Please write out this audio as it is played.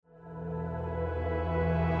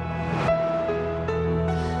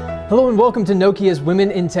Hello and welcome to Nokia's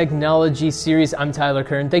Women in Technology series. I'm Tyler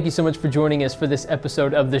Kern. Thank you so much for joining us for this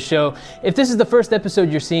episode of the show. If this is the first episode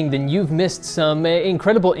you're seeing, then you've missed some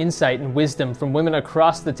incredible insight and wisdom from women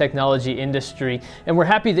across the technology industry. And we're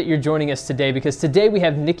happy that you're joining us today because today we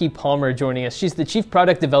have Nikki Palmer joining us. She's the Chief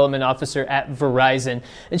Product Development Officer at Verizon.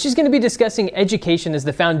 And she's going to be discussing education as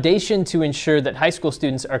the foundation to ensure that high school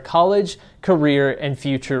students are college, career, and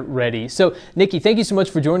future ready. So Nikki, thank you so much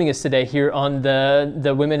for joining us today here on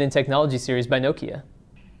the Women in Technology series by Nokia.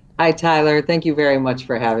 Hi, Tyler. Thank you very much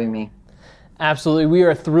for having me. Absolutely. We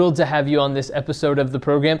are thrilled to have you on this episode of the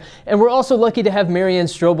program. And we're also lucky to have Marianne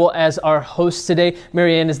Strobel as our host today.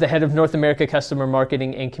 Marianne is the head of North America Customer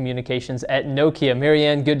Marketing and Communications at Nokia.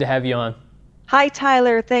 Marianne, good to have you on. Hi,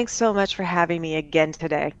 Tyler. Thanks so much for having me again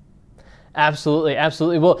today. Absolutely.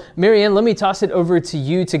 Absolutely. Well, Marianne, let me toss it over to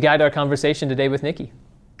you to guide our conversation today with Nikki.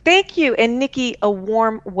 Thank you. And Nikki, a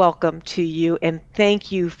warm welcome to you, and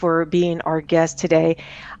thank you for being our guest today.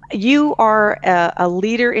 You are a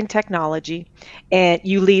leader in technology, and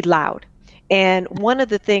you lead loud. And one of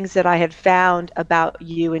the things that I had found about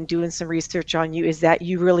you and doing some research on you is that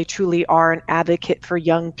you really truly are an advocate for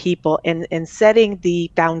young people and setting the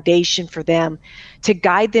foundation for them to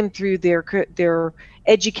guide them through their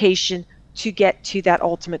education to get to that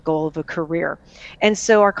ultimate goal of a career. And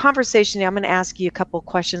so our conversation, I'm going to ask you a couple of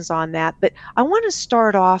questions on that, but I want to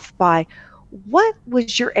start off by, what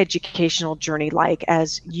was your educational journey like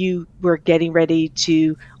as you were getting ready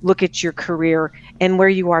to look at your career and where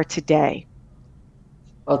you are today?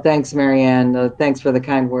 Well, thanks, Marianne. Thanks for the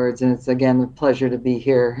kind words. And it's, again, a pleasure to be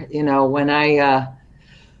here. You know, when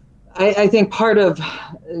I think part of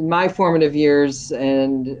my formative years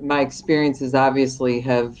and my experiences obviously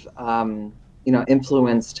have,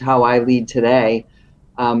 influenced how I lead today.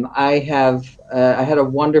 I had a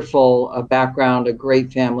wonderful background, a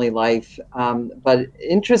great family life, but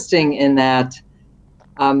interesting in that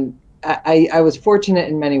I was fortunate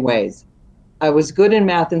in many ways. I was good in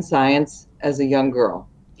math and science as a young girl,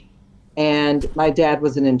 and my dad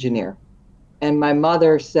was an engineer. And my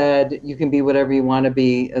mother said, you can be whatever you want to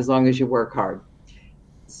be as long as you work hard.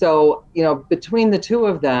 So, between the two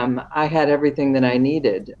of them, I had everything that I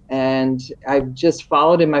needed. And I just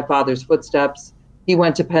followed in my father's footsteps. He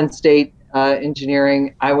went to Penn State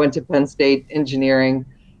engineering. I went to Penn State engineering.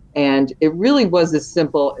 And it really was as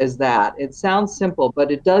simple as that. It sounds simple,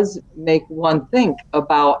 but it does make one think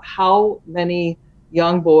about how many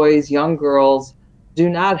young boys, young girls do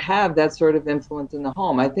not have that sort of influence in the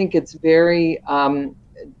home. I think it's very,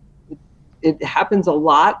 it happens a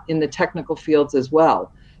lot in the technical fields as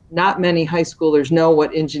well. Not many high schoolers know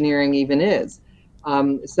what engineering even is.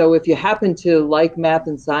 So if you happen to like math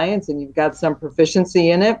and science and you've got some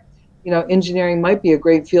proficiency in it, engineering might be a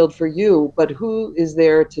great field for you, but who is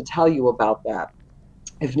there to tell you about that?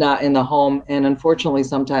 If not in the home, and unfortunately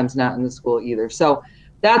sometimes not in the school either. So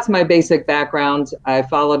that's my basic background. I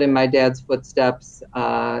followed in my dad's footsteps.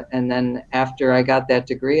 And then after I got that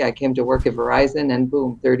degree, I came to work at Verizon, and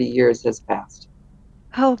boom, 30 years has passed.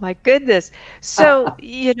 Oh my goodness. So,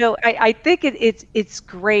 I think it's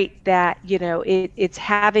great that, it's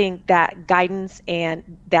having that guidance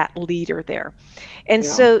and that leader there. And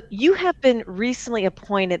so you have been recently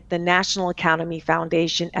appointed the National Academy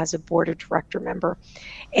Foundation as a board of director member,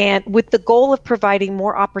 and with the goal of providing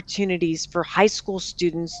more opportunities for high school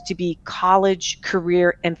students to be college,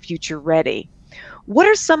 career, and future ready. What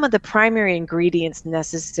are some of the primary ingredients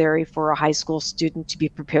necessary for a high school student to be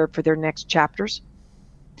prepared for their next chapters?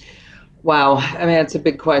 Wow, I mean, that's a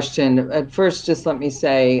big question. At first, just let me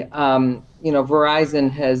say,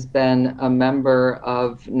 Verizon has been a member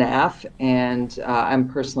of NAF, and I'm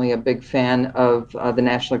personally a big fan of the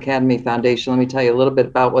National Academy Foundation. Let me tell you a little bit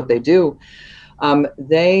about what they do.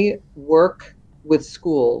 They work with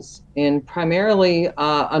schools in primarily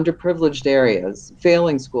underprivileged areas,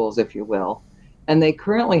 failing schools, if you will. And they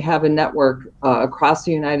currently have a network across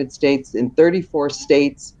the United States in 34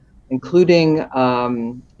 states, including,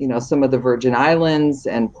 some of the Virgin Islands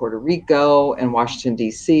and Puerto Rico and Washington,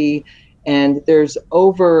 D.C. And there's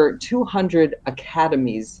over 200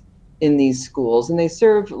 academies in these schools, and they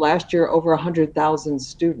served last year over 100,000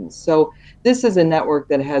 students. So this is a network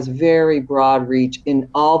that has very broad reach in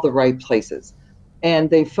all the right places. And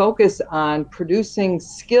they focus on producing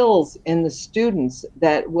skills in the students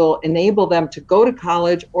that will enable them to go to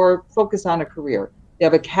college or focus on a career. They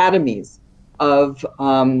have academies of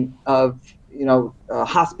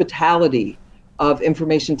hospitality, of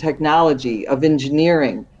information technology, of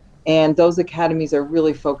engineering. And those academies are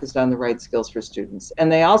really focused on the right skills for students.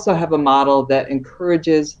 And they also have a model that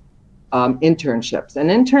encourages internships.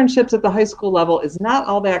 And internships at the high school level is not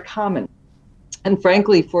all that common. And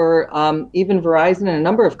frankly, for even Verizon and a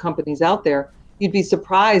number of companies out there, you'd be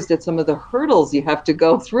surprised at some of the hurdles you have to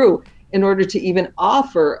go through in order to even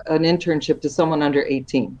offer an internship to someone under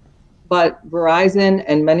 18. But Verizon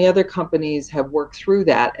and many other companies have worked through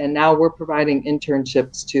that, and now we're providing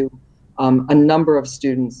internships to a number of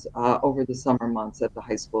students over the summer months at the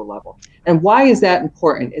high school level. And why is that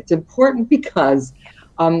important? It's important because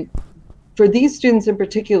for these students in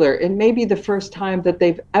particular, it may be the first time that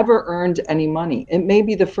they've ever earned any money. It may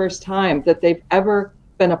be the first time that they've ever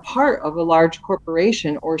been a part of a large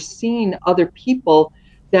corporation or seen other people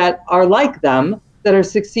that are like them that are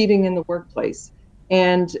succeeding in the workplace.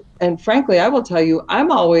 And frankly, I will tell you,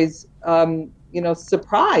 I'm always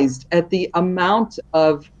surprised at the amount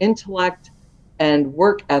of intellect and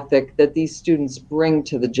work ethic that these students bring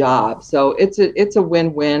to the job. So it's a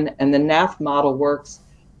win-win, and the NAF model works.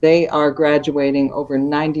 They are graduating over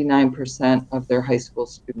 99% of their high school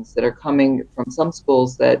students that are coming from some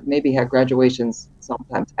schools that maybe have graduations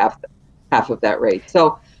sometimes half of that rate.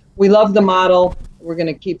 So we love the model. We're going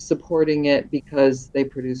to keep supporting it because they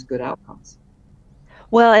produce good outcomes.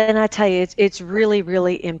 Well, and I tell you, it's really,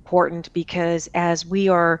 really important because as we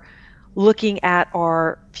are looking at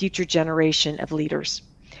our future generation of leaders,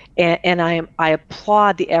 and I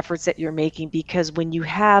applaud the efforts that you're making, because when you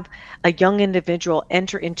have a young individual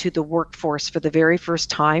enter into the workforce for the very first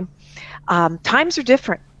time, times are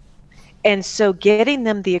different. And so getting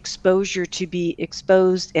them the exposure to be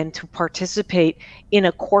exposed and to participate in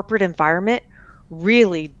a corporate environment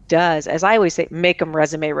really does, as I always say, make them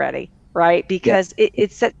resume ready, right? Because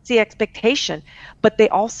it sets the expectation, but they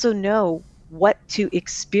also know what to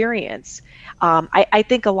experience. I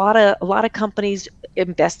think a lot of companies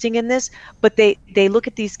investing in this, but they look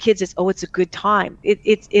at these kids as, oh, it's a good time. It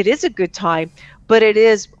is a good time, but it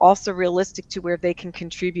is also realistic to where they can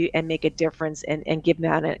contribute and make a difference and give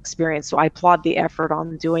them an experience. So I applaud the effort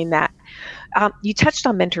on doing that. You touched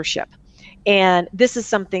on mentorship, and this is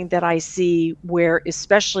something that I see where,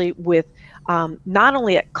 especially with not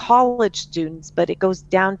only at college students, but it goes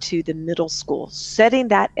down to the middle school, setting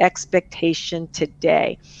that expectation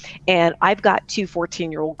today. And I've got two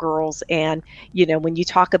 14-year-old girls, and when you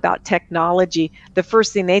talk about technology, the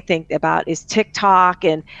first thing they think about is TikTok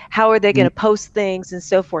and how are they going to post things and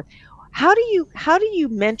so forth. How do you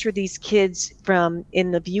mentor these kids from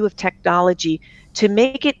in the view of technology to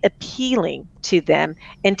make it appealing to them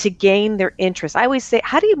and to gain their interest? I always say,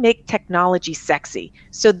 how do you make technology sexy?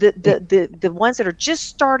 So the ones that are just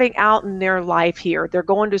starting out in their life here, they're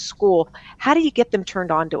going to school, how do you get them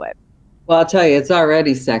turned on to it? Well, I'll tell you, it's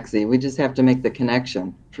already sexy. We just have to make the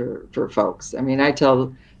connection for folks. I mean, I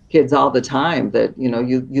tell kids all the time that,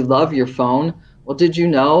 you love your phone. Well, did you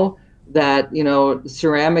know that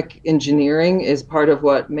ceramic engineering is part of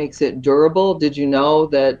what makes it durable? Did you know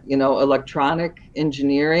that electronic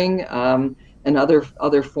engineering and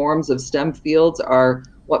other forms of STEM fields are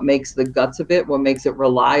what makes the guts of it, what makes it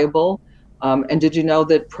reliable? And did you know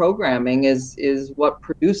that programming is what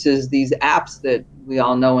produces these apps that we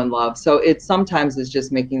all know and love? So it sometimes is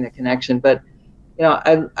just making the connection. But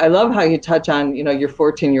I love how you touch on your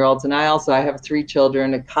 14-year-olds, and I have 3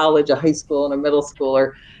 children, a college, a high school, and a middle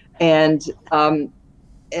schooler. And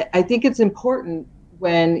I think it's important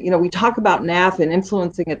when, we talk about NAF and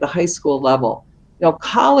influencing at the high school level.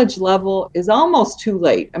 College level is almost too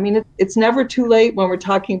late. I mean, it's never too late when we're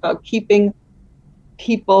talking about keeping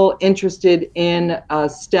people interested in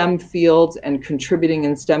STEM fields and contributing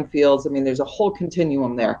in STEM fields. I mean, there's a whole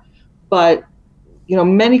continuum there. But,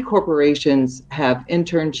 many corporations have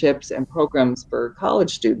internships and programs for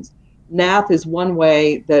college students. NAF is one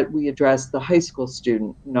way that we address the high school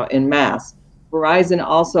student, en masse. Verizon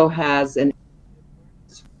also has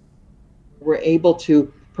we're able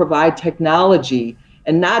to provide technology,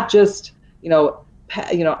 and not just,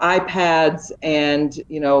 iPads and,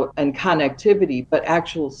 and connectivity, but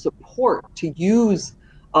actual support to use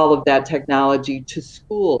all of that technology to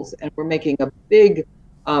schools. And we're making a big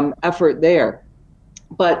effort there.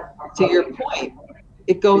 But to your point,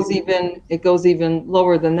 it goes even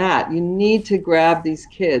lower than that. You need to grab these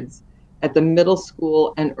kids at the middle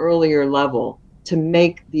school and earlier level to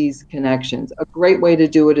make these connections. A great way to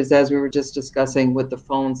do it is, as we were just discussing, with the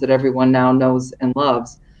phones that everyone now knows and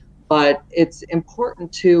loves. But it's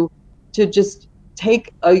important to just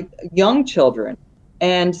take young children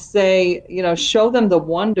and say, show them the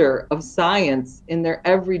wonder of science in their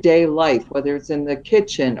everyday life, whether it's in the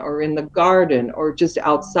kitchen or in the garden or just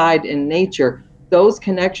outside in nature. Those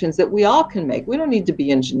connections that we all can make. We don't need to be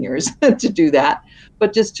engineers to do that,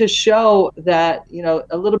 but just to show that,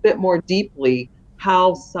 a little bit more deeply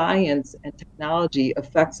how science and technology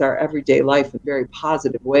affects our everyday life in very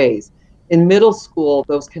positive ways. in middle school,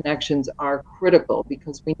 those connections are critical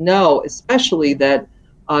because we know, especially that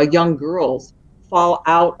young girls fall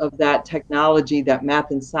out of that technology, that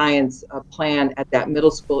math and science plan at that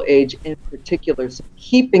middle school age in particular. So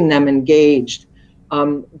keeping them engaged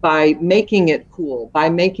by making it cool, by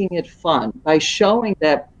making it fun, by showing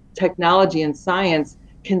that technology and science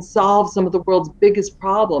can solve some of the world's biggest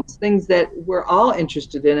problems, things that we're all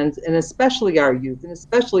interested in, and especially our youth, and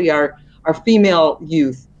especially our female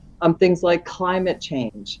youth, things like climate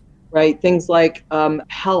change, right? Things like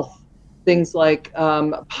health, things like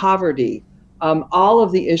poverty, all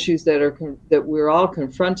of the issues that we're all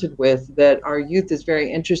confronted with that our youth is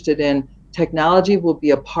very interested in. Technology will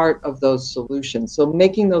be a part of those solutions. So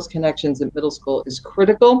making those connections at middle school is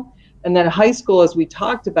critical. And then high school, as we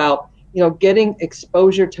talked about, getting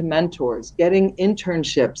exposure to mentors, getting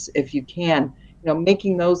internships if you can,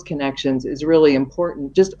 making those connections is really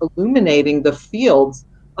important. Just illuminating the fields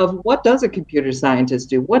of what does a computer scientist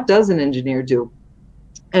do? What does an engineer do?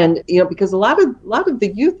 And, because a lot of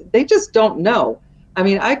the youth, they just don't know. I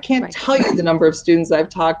mean, I can't tell you the number of students I've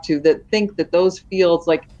talked to that think that those fields,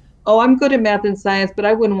 like, oh, I'm good at math and science, but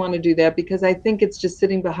I wouldn't want to do that because I think it's just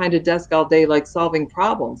sitting behind a desk all day, like solving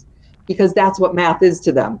problems, because that's what math is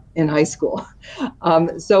to them in high school.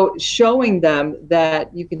 So showing them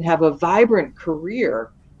that you can have a vibrant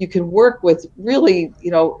career, you can work with really,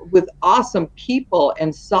 with awesome people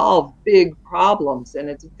and solve big problems, and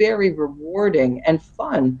it's very rewarding and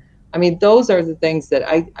fun. I mean, those are the things that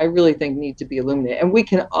I really think need to be illuminated, and we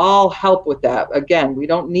can all help with that. Again, we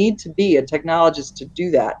don't need to be a technologist to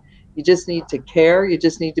do that. You just need to care. You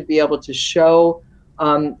just need to be able to show,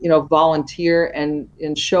 volunteer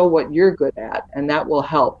and show what you're good at, and that will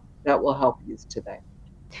help. That will help youth today.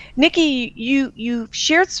 Nikki, you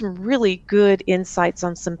shared some really good insights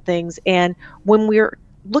on some things, and when we're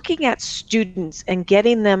looking at students and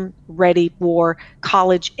getting them ready for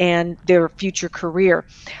college and their future career,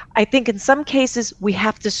 I think in some cases we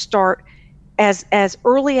have to start as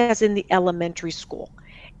early as in the elementary school.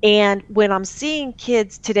 And when I'm seeing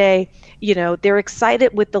kids today, they're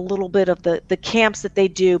excited with the little bit of the camps that they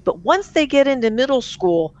do, but once they get into middle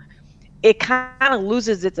school, it kind of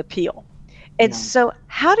loses its appeal. And so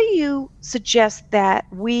how do you suggest that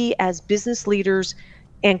we as business leaders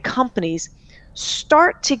and companies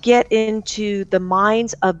start to get into the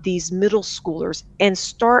minds of these middle schoolers and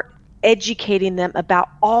start educating them about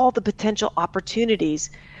all the potential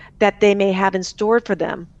opportunities that they may have in store for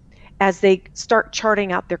them as they start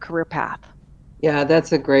charting out their career path? Yeah,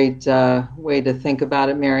 that's a great way to think about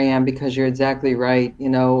it, Marianne, because you're exactly right.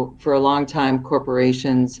 For a long time,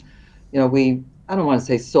 corporations, I don't want to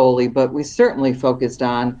say solely, but we certainly focused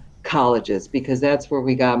on colleges because that's where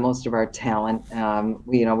we got most of our talent.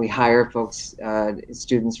 We hire folks,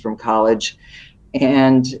 students from college,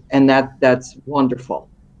 and that's wonderful.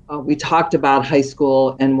 We talked about high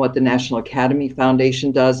school and what the National Academy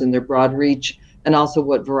Foundation does in their broad reach, and also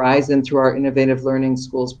what Verizon through our Innovative Learning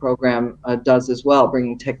Schools program does as well,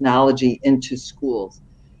 bringing technology into schools.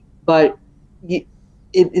 But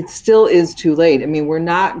it still is too late. I mean, we're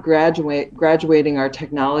not graduating our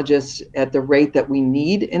technologists at the rate that we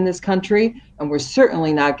need in this country, and we're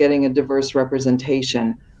certainly not getting a diverse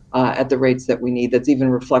representation at the rates that we need that's even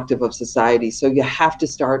reflective of society. So you have to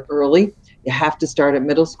start early. You have to start at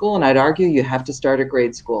middle school, and I'd argue you have to start at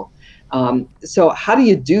grade school. So how do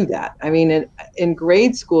you do that? I mean, in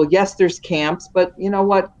grade school, yes, there's camps, but you know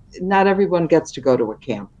what? Not everyone gets to go to a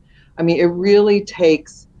camp. I mean, it really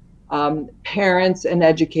takes parents and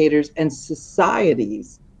educators and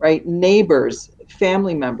societies, right? Neighbors,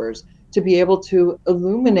 family members, to be able to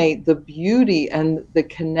illuminate the beauty and the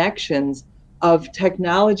connections of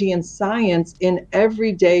technology and science in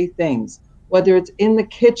everyday things, whether it's in the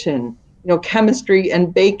kitchen, chemistry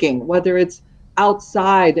and baking, whether it's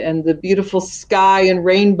outside and the beautiful sky and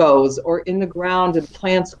rainbows, or in the ground and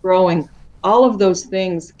plants growing. All of those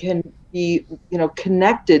things can be,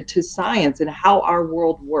 connected to science and how our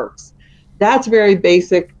world works. That's very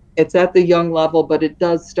basic. It's at the young level, but it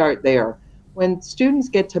does start there. When students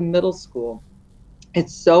get to middle school,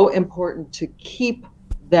 it's so important to keep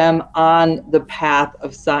them on the path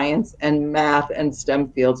of science and math and STEM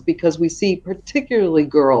fields, because we see particularly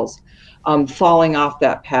girls falling off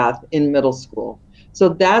that path in middle school. So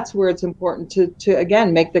that's where it's important to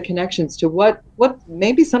again, make the connections to what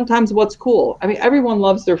maybe sometimes what's cool. I mean, everyone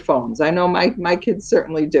loves their phones. I know my kids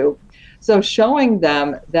certainly do. So showing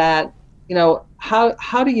them that,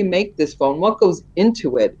 how do you make this phone? What goes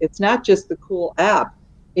into it? It's not just the cool app.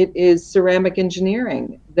 It is ceramic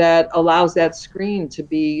engineering that allows that screen to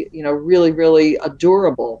be, really, really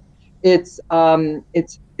durable. It's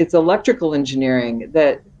electrical engineering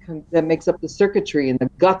that that makes up the circuitry and the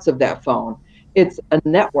guts of that phone. It's a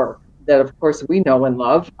network that, of course, we know and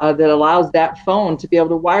love, that allows that phone to be able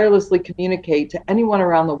to wirelessly communicate to anyone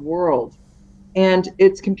around the world. And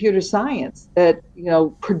it's computer science that,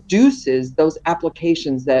 produces those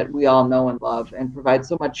applications that we all know and love and provide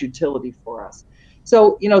so much utility for us.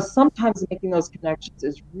 So, sometimes making those connections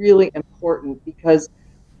is really important, because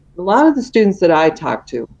a lot of the students that I talk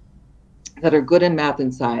to that are good in math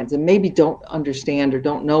and science and maybe don't understand or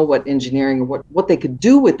don't know what engineering or what they could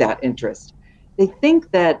do with that interest, they think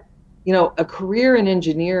that, a career in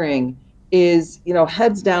engineering is,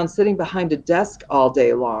 heads down, sitting behind a desk all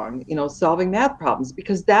day long, solving math problems,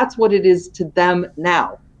 because that's what it is to them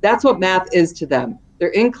now. That's what math is to them. They're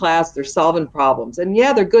in class, they're solving problems. And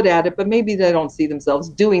yeah, they're good at it, but maybe they don't see themselves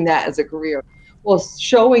doing that as a career. Well,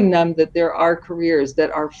 showing them that there are careers that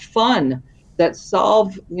are fun, that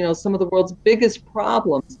solve, some of the world's biggest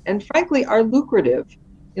problems, and frankly are lucrative,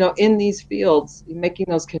 in these fields, making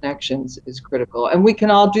those connections is critical. And we can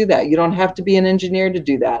all do that. You don't have to be an engineer to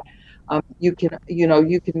do that. You can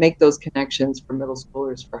make those connections for middle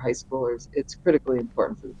schoolers, for high schoolers. It's critically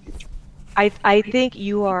important for the future. I think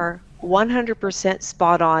you are 100%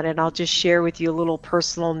 spot on, and I'll just share with you a little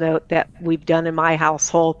personal note that we've done in my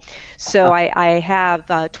household. So I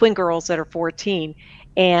have twin girls that are 14,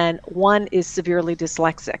 and one is severely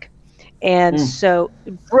dyslexic, and so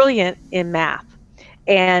brilliant in math.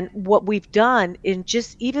 And what we've done in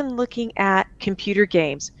just even looking at computer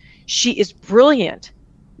games, she is brilliant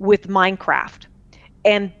with Minecraft.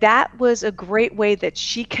 And that was a great way that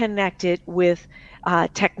she connected with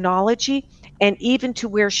technology, and even to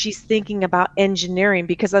where she's thinking about engineering,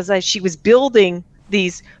 because as she was building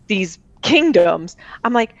these kingdoms,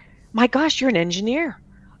 I'm like, my gosh, you're an engineer.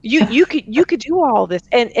 You could do all this,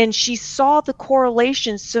 and she saw the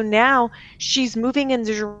correlations. So now she's moving in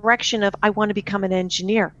the direction of, I want to become an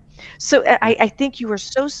engineer. So I think you are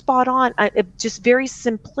so spot on. Just very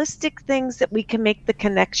simplistic things that we can make the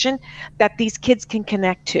connection that these kids can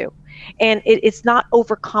connect to, and it's not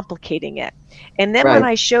overcomplicating it. And then when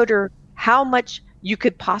I showed her how much you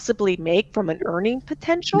could possibly make from an earning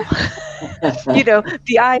potential,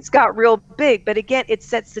 the eyes got real big. But again, it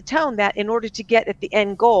sets the tone that in order to get at the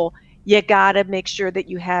end goal, you got to make sure that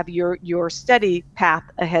you have your study path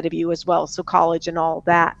ahead of you as well. So college and all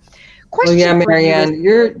that. Well, yeah, Marianne,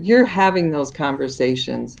 you're having those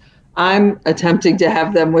conversations. I'm attempting to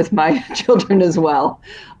have them with my children as well.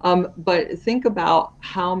 But think about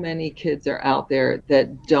how many kids are out there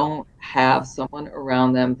that don't have someone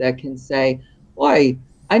around them that can say, boy,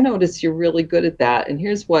 I notice you're really good at that, and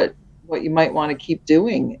here's what you might want to keep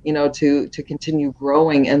doing, to continue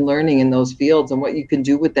growing and learning in those fields, and what you can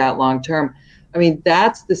do with that long term. I mean,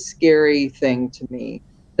 that's the scary thing to me.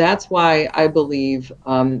 That's why I believe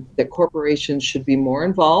that corporations should be more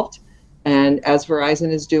involved, and as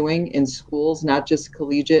Verizon is doing in schools, not just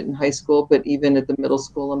collegiate and high school, but even at the middle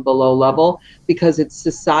school and below level, because it's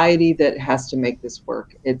society that has to make this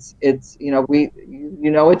work. It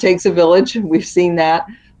takes a village, and we've seen that,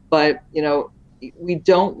 but we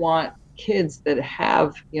don't want kids that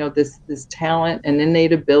have this talent and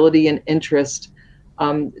innate ability and interest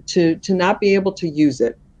to not be able to use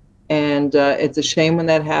it. And it's a shame when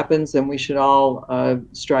that happens, and we should all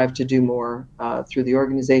strive to do more through the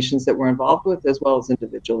organizations that we're involved with, as well as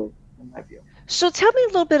individually, in my view. So tell me a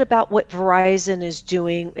little bit about what Verizon is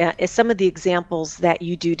doing, some of the examples that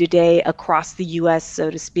you do today across the U.S., so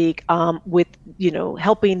to speak, with,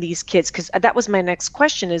 helping these kids. Because that was my next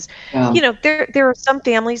question is, there are some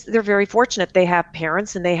families, they're very fortunate. They have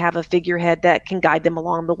parents and they have a figurehead that can guide them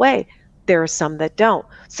along the way. There are some that don't.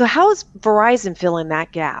 So how is Verizon filling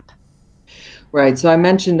that gap? Right. So I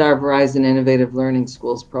mentioned our Verizon Innovative Learning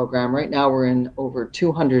Schools program. Right now we're in over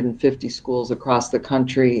 250 schools across the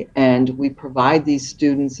country, and we provide these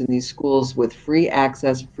students in these schools with free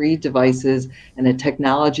access, free devices, and a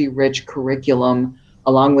technology-rich curriculum,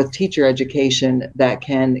 along with teacher education that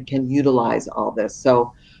can utilize all this.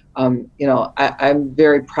 So, I'm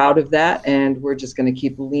very proud of that, and we're just going to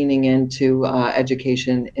keep leaning into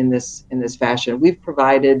education in this fashion. We've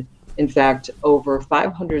provided, in fact, over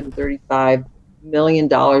 $535 million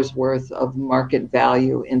worth of market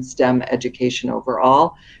value in STEM education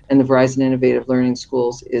overall, and the Verizon Innovative Learning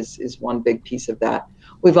Schools is one big piece of that.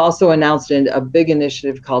 We've also announced a big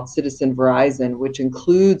initiative called Citizen Verizon, which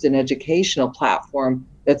includes an educational platform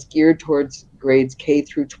that's geared towards grades K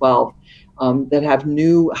through 12 that have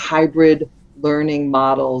new hybrid learning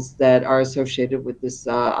models that are associated with this,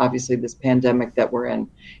 obviously, this pandemic that we're in.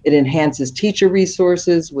 It enhances teacher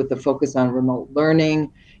resources with the focus on remote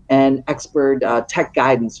learning and expert tech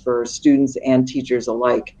guidance for students and teachers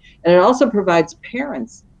alike. And it also provides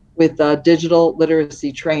parents with digital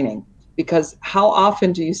literacy training. Because how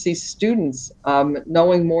often do you see students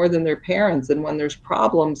knowing more than their parents? And when there's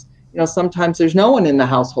problems, sometimes there's no one in the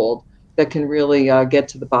household that can really get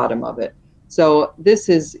to the bottom of it. So this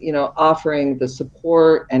is, offering the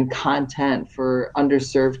support and content for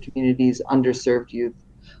underserved communities, underserved youth.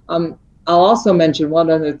 I'll also mention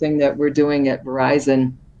one other thing that we're doing at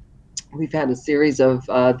Verizon. We've had a series of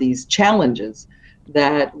these challenges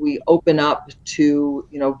that we open up to,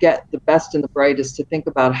 get the best and the brightest to think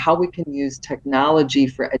about how we can use technology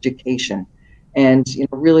for education, and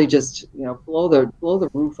really just blow the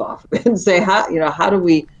roof off of it and say how do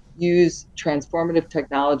we use transformative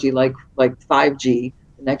technology like 5G,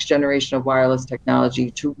 the next generation of wireless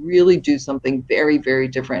technology, to really do something very, very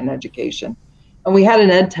different in education. And we had an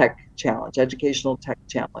EdTech challenge, educational tech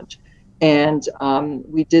challenge. And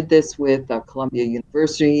we did this with Columbia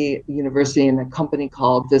University and a company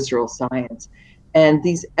called Visceral Science. And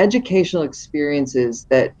these educational experiences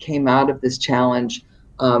that came out of this challenge,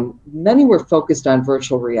 many were focused on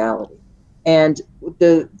virtual reality. And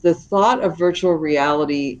the thought of virtual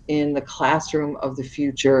reality in the classroom of the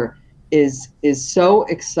future is so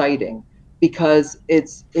exciting, because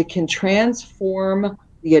it can transform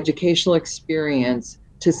the educational experience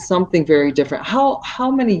to something very different.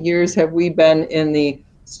 How many years have we been in the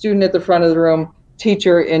student at the front of the room,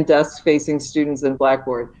 teacher in desks facing students and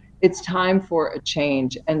blackboard? It's time for a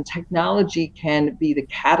change, and technology can be the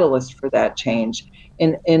catalyst for that change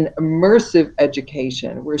in immersive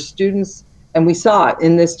education, where students, and we saw it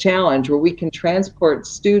in this challenge, where we can transport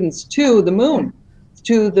students to the moon,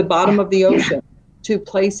 to the bottom of the ocean, to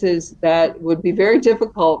places that would be very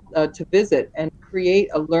difficult to visit, and create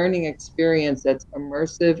a learning experience that's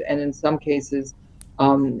immersive and in some cases,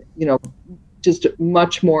 just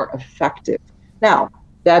much more effective. Now,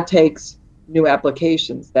 that takes new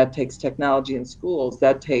applications, that takes technology in schools,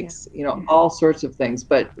 that takes, all sorts of things,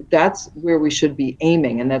 but that's where we should be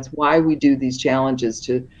aiming. And that's why we do these challenges,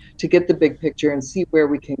 to get the big picture and see where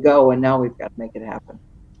we can go. And now we've got to make it happen.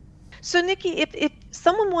 So Nikki, if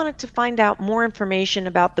someone wanted to find out more information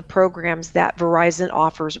about the programs that Verizon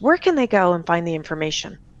offers, where can they go and find the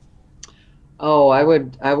information? Oh, I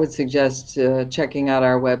would suggest checking out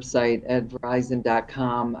our website at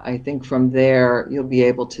verizon.com. I think from there you'll be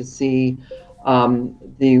able to see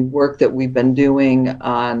the work that we've been doing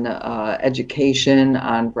on education,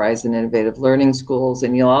 on Verizon Innovative Learning Schools,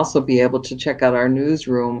 and you'll also be able to check out our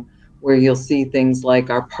newsroom, where you'll see things like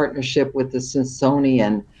our partnership with the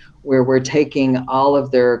Smithsonian, where we're taking all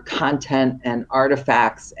of their content and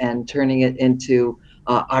artifacts and turning it into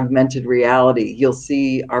augmented reality. You'll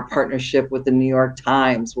see our partnership with the New York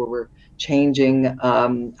Times, where we're changing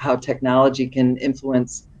how technology can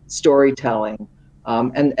influence storytelling,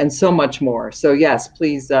 and so much more. So yes,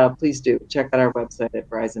 please do check out our website at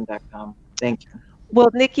verizon.com. Thank you. Well,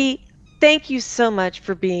 Nikki, thank you so much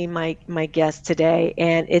for being my guest today.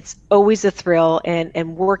 And it's always a thrill.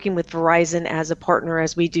 And working with Verizon as a partner,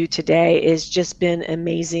 as we do today, has just been an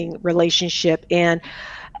amazing relationship. And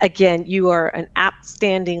again, you are an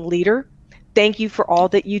outstanding leader. Thank you for all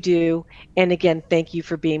that you do. And again, thank you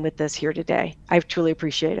for being with us here today. I truly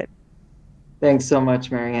appreciate it. Thanks so much,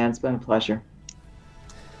 Marianne. It's been a pleasure.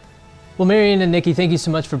 Well, Marianne and Nikki, thank you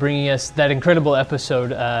so much for bringing us that incredible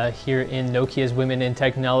episode here in Nokia's Women in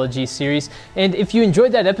Technology series. And if you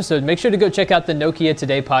enjoyed that episode, make sure to go check out the Nokia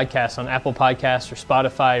Today podcast on Apple Podcasts or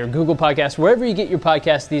Spotify or Google Podcasts, wherever you get your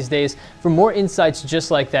podcasts these days. For more insights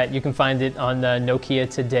just like that, you can find it on Nokia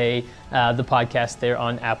Today, the podcast there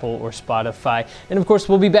on Apple or Spotify. And of course,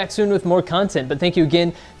 we'll be back soon with more content. But thank you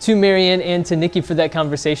again to Marianne and to Nikki for that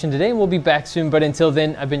conversation today. And we'll be back soon. But until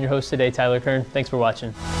then, I've been your host today, Tyler Kern. Thanks for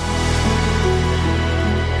watching.